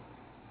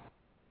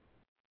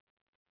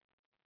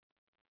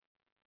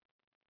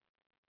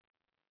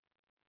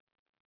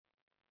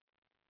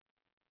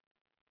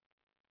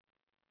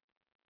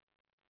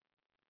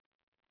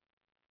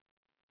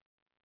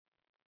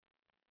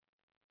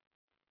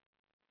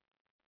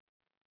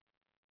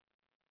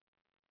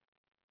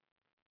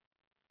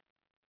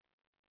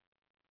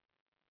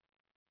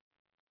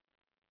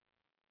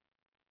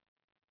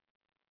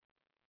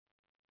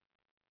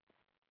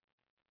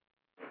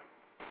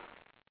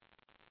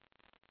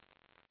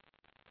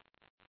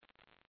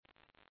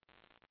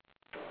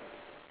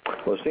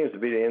 Well, it seems to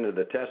be the end of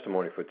the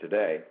testimony for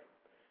today,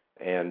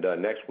 and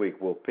next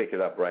week we'll pick it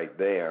up right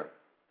there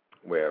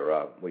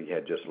where we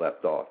had just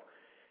left off.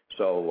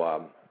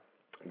 So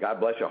God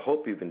bless you. I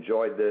hope you've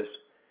enjoyed this.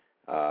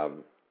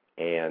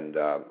 And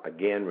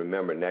again,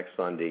 remember, next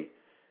Sunday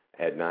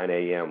at 9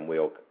 a.m.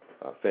 we'll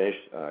finish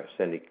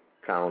Cindy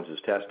Collins'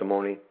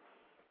 testimony,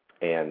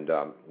 and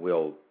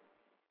we'll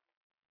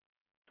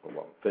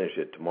finish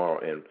it tomorrow.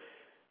 And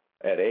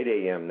at 8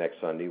 a.m. next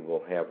Sunday,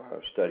 we'll have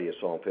our study of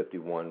Psalm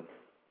 51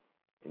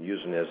 and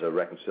using it as a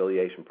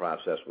reconciliation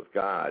process with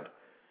God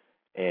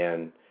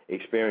and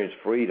experience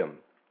freedom.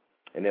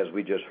 And as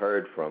we just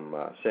heard from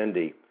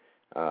Cindy,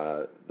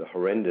 the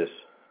horrendous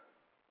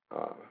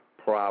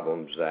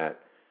problems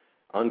that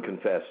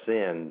unconfessed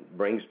sin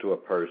brings to a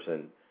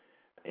person,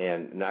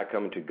 and not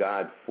coming to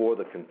God for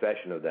the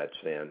confession of that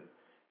sin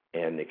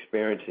and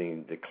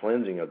experiencing the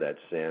cleansing of that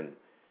sin,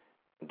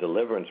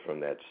 deliverance from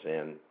that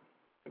sin,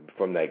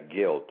 from that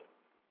guilt,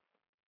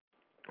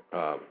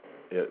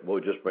 it will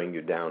just bring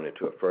you down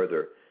into a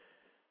further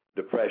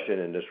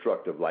depression and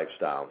destructive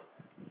lifestyle,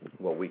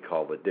 what we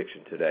call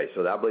addiction today.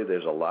 So I believe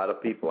there's a lot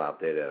of people out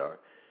there that are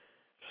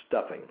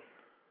stuffing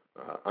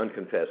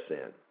unconfessed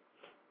sin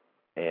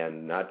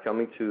and not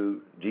coming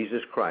to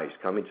Jesus Christ,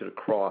 coming to the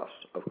cross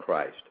of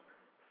Christ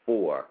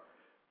for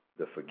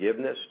the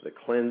forgiveness, the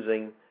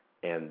cleansing,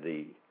 and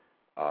the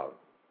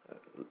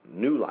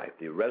new life,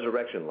 the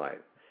resurrection life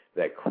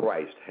that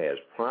Christ has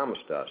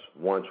promised us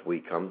once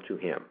we come to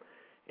Him.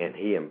 And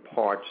He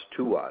imparts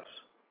to us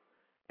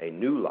a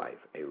new life,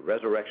 a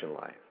resurrection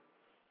life.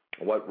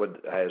 What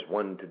has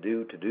one to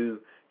do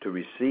to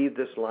receive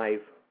this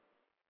life,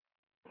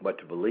 but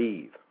to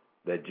believe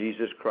that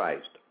Jesus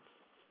Christ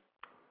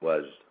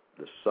was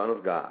the Son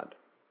of God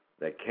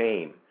that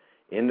came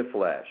in the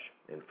flesh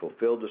and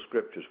fulfilled the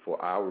Scriptures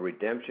for our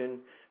redemption,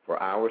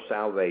 for our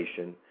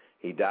salvation.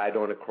 He died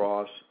on the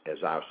cross as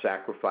our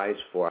sacrifice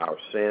for our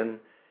sin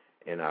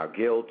and our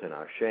guilt and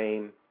our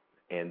shame.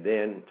 And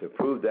then to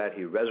prove that,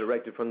 he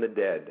resurrected from the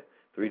dead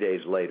 3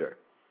 days later.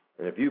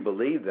 And if you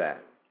believe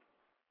that,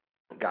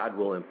 God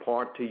will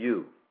impart to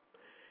you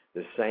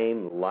the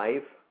same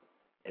life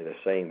and the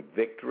same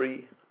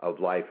victory of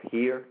life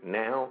here,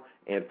 now,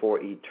 and for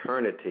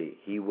eternity.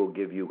 He will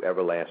give you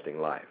everlasting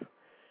life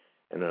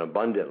and an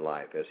abundant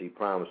life, as he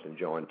promised in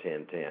John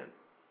 10:10.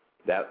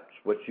 That's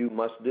what you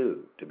must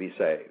do to be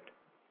saved.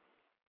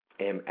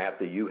 And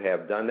after you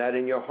have done that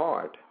in your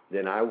heart,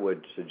 then I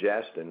would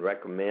suggest and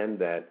recommend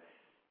that,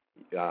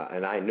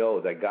 and I know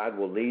that God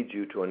will lead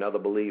you to another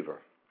believer.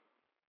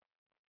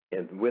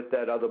 And with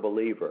that other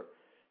believer,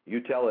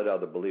 you tell that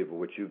other believer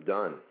what you've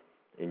done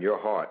in your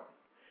heart.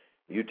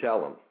 You tell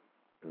them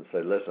and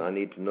say, listen, I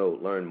need to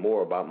learn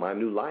more about my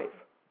new life.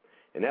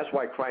 And that's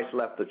why Christ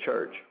left the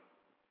church.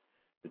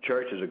 The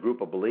church is a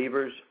group of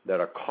believers that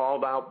are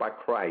called out by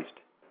Christ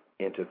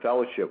into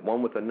fellowship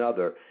one with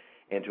another,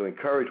 and to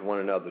encourage one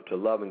another to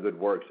love and good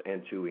works,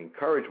 and to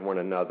encourage one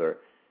another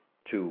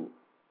to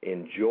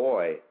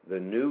enjoy the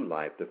new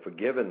life, the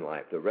forgiven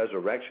life, the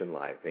resurrection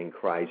life in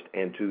Christ,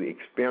 and to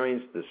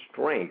experience the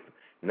strength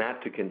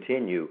not to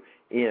continue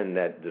in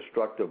that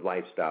destructive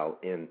lifestyle,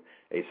 in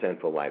a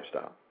sinful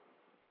lifestyle.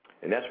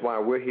 And that's why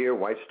we're here.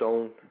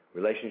 Whitestone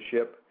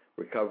Relationship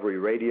Recovery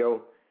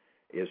Radio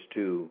is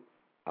to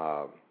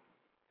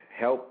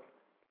help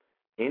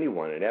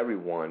anyone and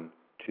everyone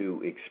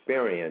to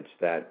experience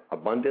that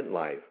abundant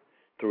life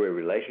through a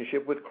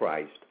relationship with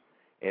Christ,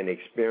 and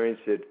experience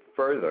it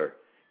further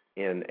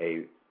in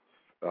a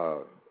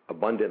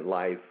abundant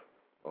life,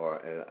 or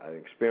an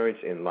experience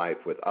in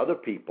life with other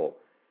people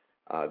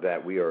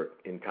that we are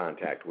in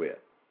contact with.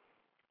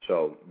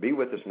 So be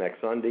with us next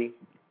Sunday,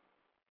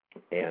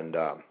 and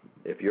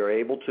if you're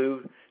able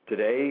to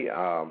today,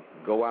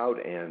 go out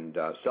and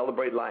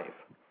celebrate life.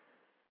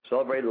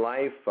 Celebrate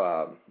life,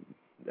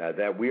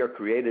 that we are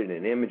created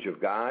in the image of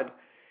God,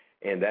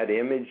 and that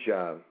image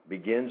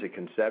begins at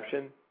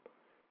conception,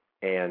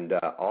 and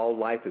all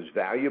life is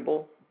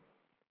valuable,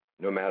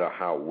 no matter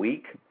how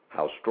weak,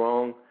 how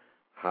strong,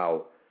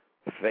 how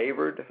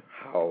favored,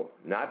 how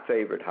not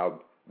favored, how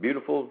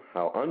beautiful,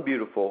 how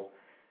unbeautiful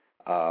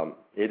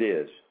it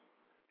is.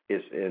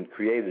 It's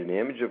created in the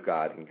image of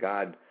God, and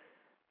God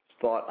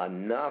thought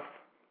enough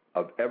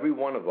of every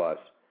one of us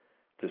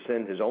to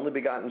send his only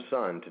begotten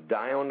Son to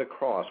die on the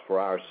cross for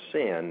our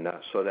sin,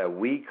 so that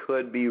we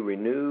could be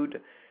renewed,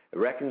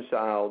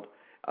 reconciled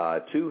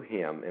to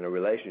him in a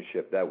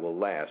relationship that will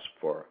last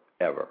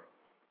forever.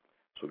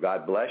 So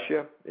God bless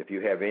you. If you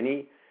have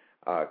any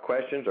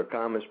questions or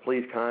comments,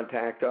 please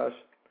contact us.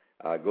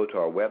 Go to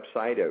our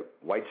website at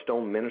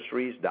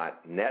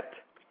whitestoneministries.net,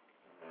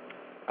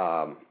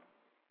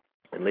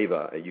 and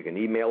you can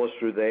email us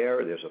through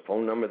there. There's a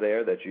phone number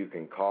there that you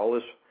can call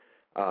us,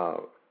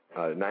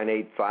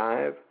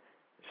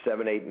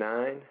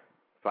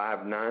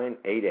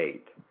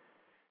 985-789-5988.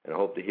 And I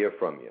hope to hear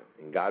from you.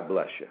 And God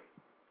bless you.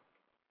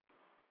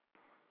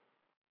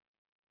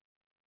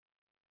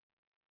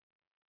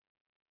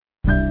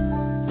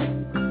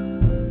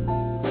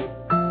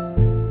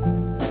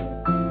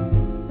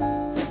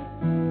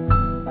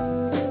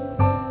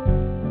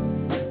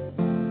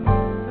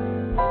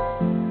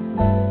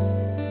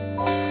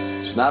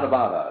 It's not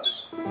about us.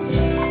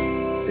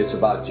 It's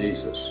about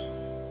Jesus.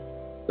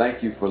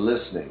 Thank you for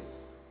listening.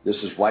 This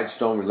is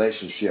Whitestone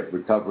Relationship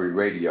Recovery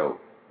Radio,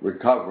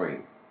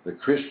 recovering the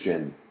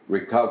Christian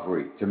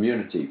recovery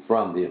community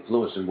from the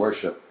influence and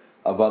worship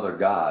of other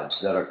gods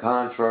that are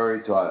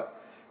contrary to a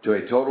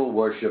total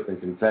worship and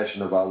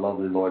confession of our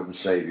lovely Lord and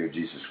Savior,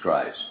 Jesus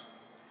Christ.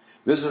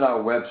 Visit our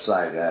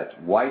website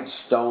at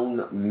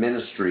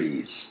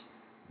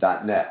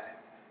whitestoneministries.net.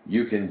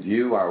 You can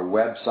view our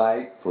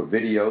website for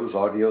videos,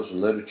 audios,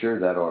 and literature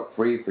that are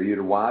free for you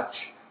to watch,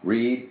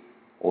 read,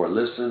 or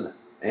listen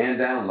and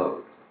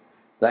download.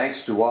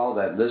 Thanks to all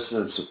that listen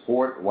and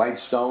support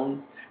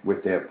Whitestone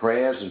with their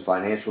prayers and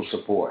financial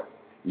support.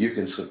 You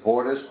can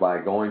support us by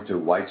going to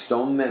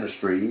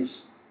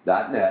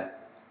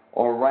whitestoneministries.net,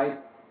 or write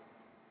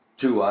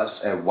to us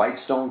at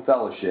Whitestone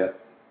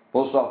Fellowship,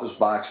 Post Office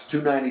Box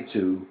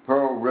 292,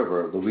 Pearl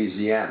River,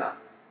 Louisiana,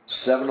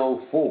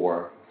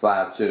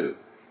 70452.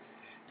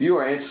 If you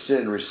are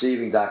interested in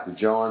receiving Dr.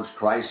 John's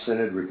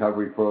Christ-centered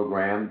recovery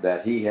program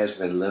that he has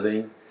been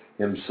living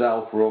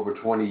himself for over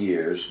 20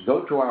 years,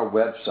 go to our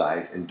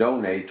website and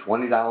donate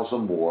 $20 or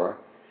more,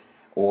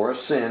 or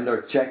send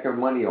or check or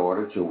money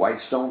order to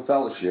Whitestone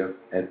Fellowship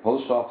at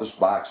Post Office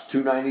Box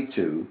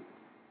 292,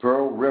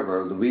 Pearl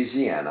River,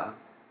 Louisiana,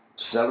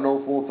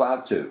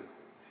 70452.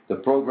 The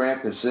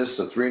program consists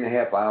of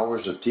 3.5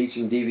 hours of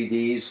teaching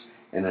DVDs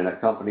and an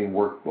accompanying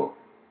workbook.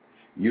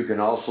 You can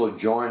also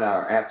join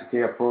our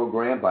aftercare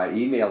program by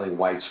emailing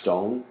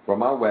Whitestone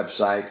from our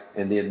website,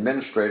 and the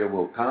administrator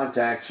will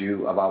contact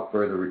you about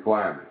further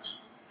requirements.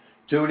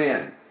 Tune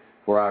in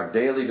for our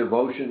daily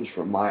devotions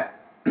from my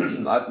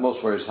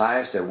utmost for his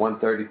highest at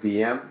 1:30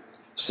 p.m.,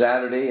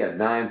 Saturday at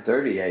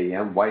 9:30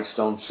 a.m.,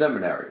 Whitestone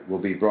Seminary will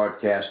be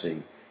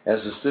broadcasting as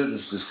the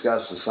students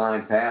discuss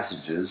assigned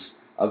passages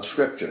of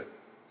Scripture.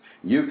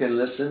 You can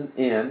listen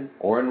in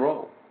or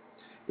enroll.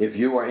 If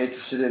you are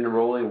interested in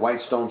enrolling in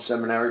Whitestone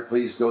Seminary,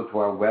 please go to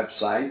our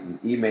website and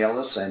email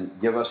us and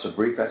give us a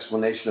brief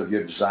explanation of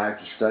your desire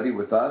to study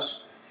with us,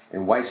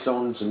 and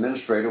Whitestone's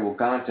administrator will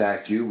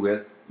contact you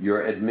with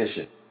your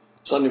admission.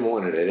 Sunday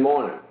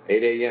morning,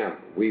 8 a.m.,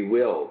 we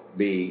will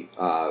be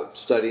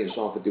studying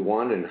Psalm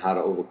 51 and how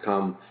to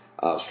overcome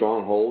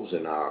strongholds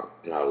in our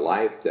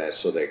life,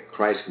 so that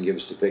Christ can give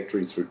us the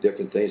victory through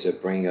different things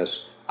that bring us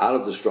out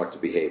of destructive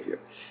behavior.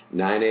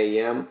 9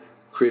 a.m.,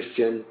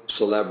 Christian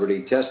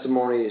celebrity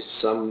testimonies.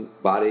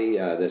 Somebody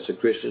that's a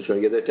Christian is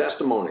going to give their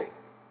testimony.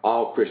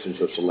 All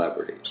Christians are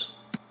celebrities.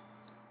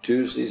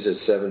 Tuesdays at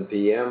 7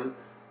 p.m.,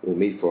 we'll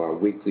meet for our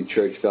weekly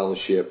church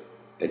fellowship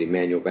at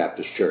Emmanuel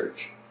Baptist Church,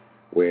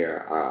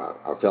 where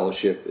our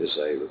fellowship is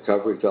a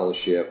recovery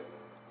fellowship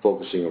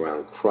focusing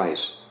around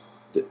Christ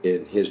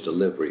in His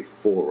delivery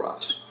for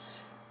us.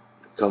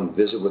 Come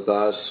visit with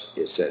us.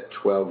 It's at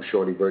 12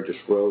 Shorty Burgess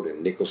Road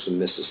in Nicholson,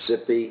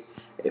 Mississippi.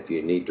 If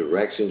you need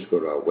directions, go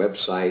to our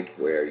website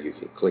where you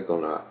can click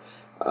on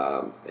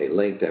a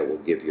link that will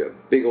give you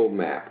a big old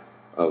map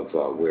of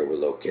where we're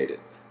located.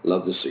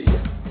 Love to see you.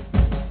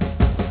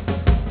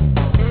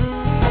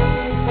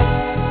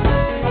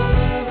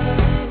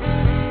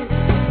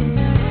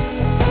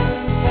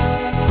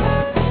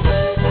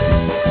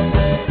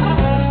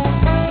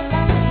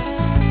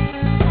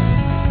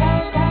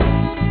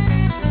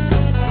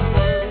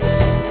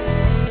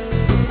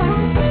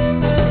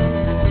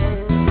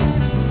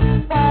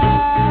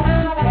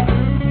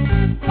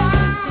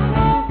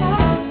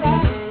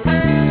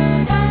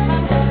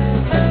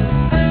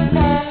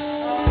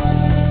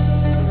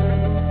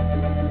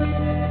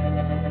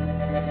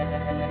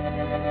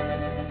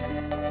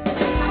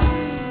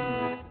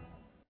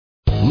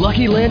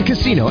 Lucky Land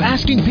Casino,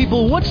 asking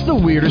people, what's the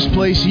weirdest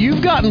place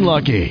you've gotten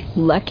lucky?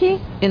 Lucky?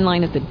 In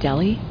line at the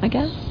deli, I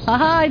guess?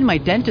 Aha, in my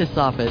dentist's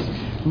office.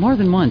 More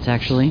than once,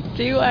 actually.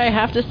 Do I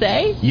have to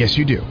say? Yes,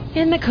 you do.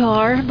 In the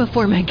car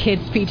before my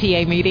kids'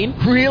 PTA meeting.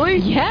 Really?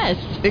 Yes.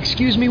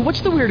 Excuse me,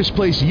 what's the weirdest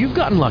place you've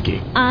gotten lucky?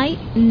 I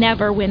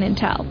never win and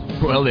tell.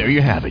 Well, there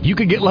you have it. You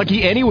can get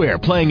lucky anywhere,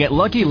 playing at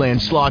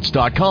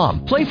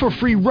LuckyLandSlots.com. Play for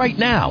free right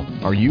now.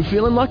 Are you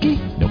feeling lucky?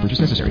 No purchase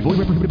necessary. Void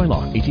where prohibited by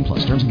law.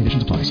 18+. Terms and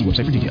conditions apply. See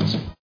website for details.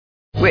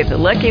 With the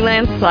Lucky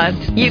Land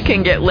Slots, you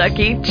can get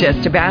lucky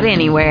just about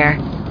anywhere.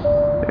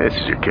 This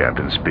is your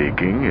captain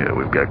speaking.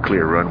 We've got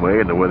clear runway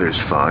and the weather's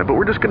fine, but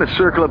we're just going to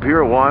circle up here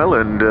a while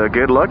and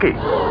get lucky.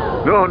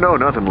 No,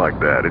 nothing like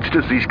that. It's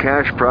just these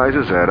cash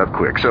prizes add up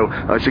quick. So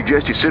I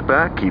suggest you sit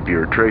back, keep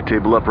your tray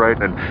table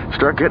upright, and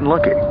start getting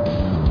lucky.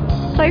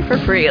 Play for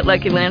free at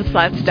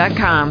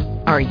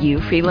LuckyLandSlots.com. Are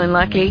you feeling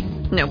lucky?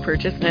 No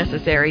purchase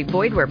necessary.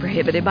 Void where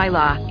prohibited by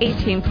law.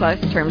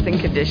 18+. Terms and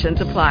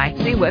conditions apply.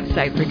 See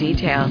website for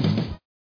details.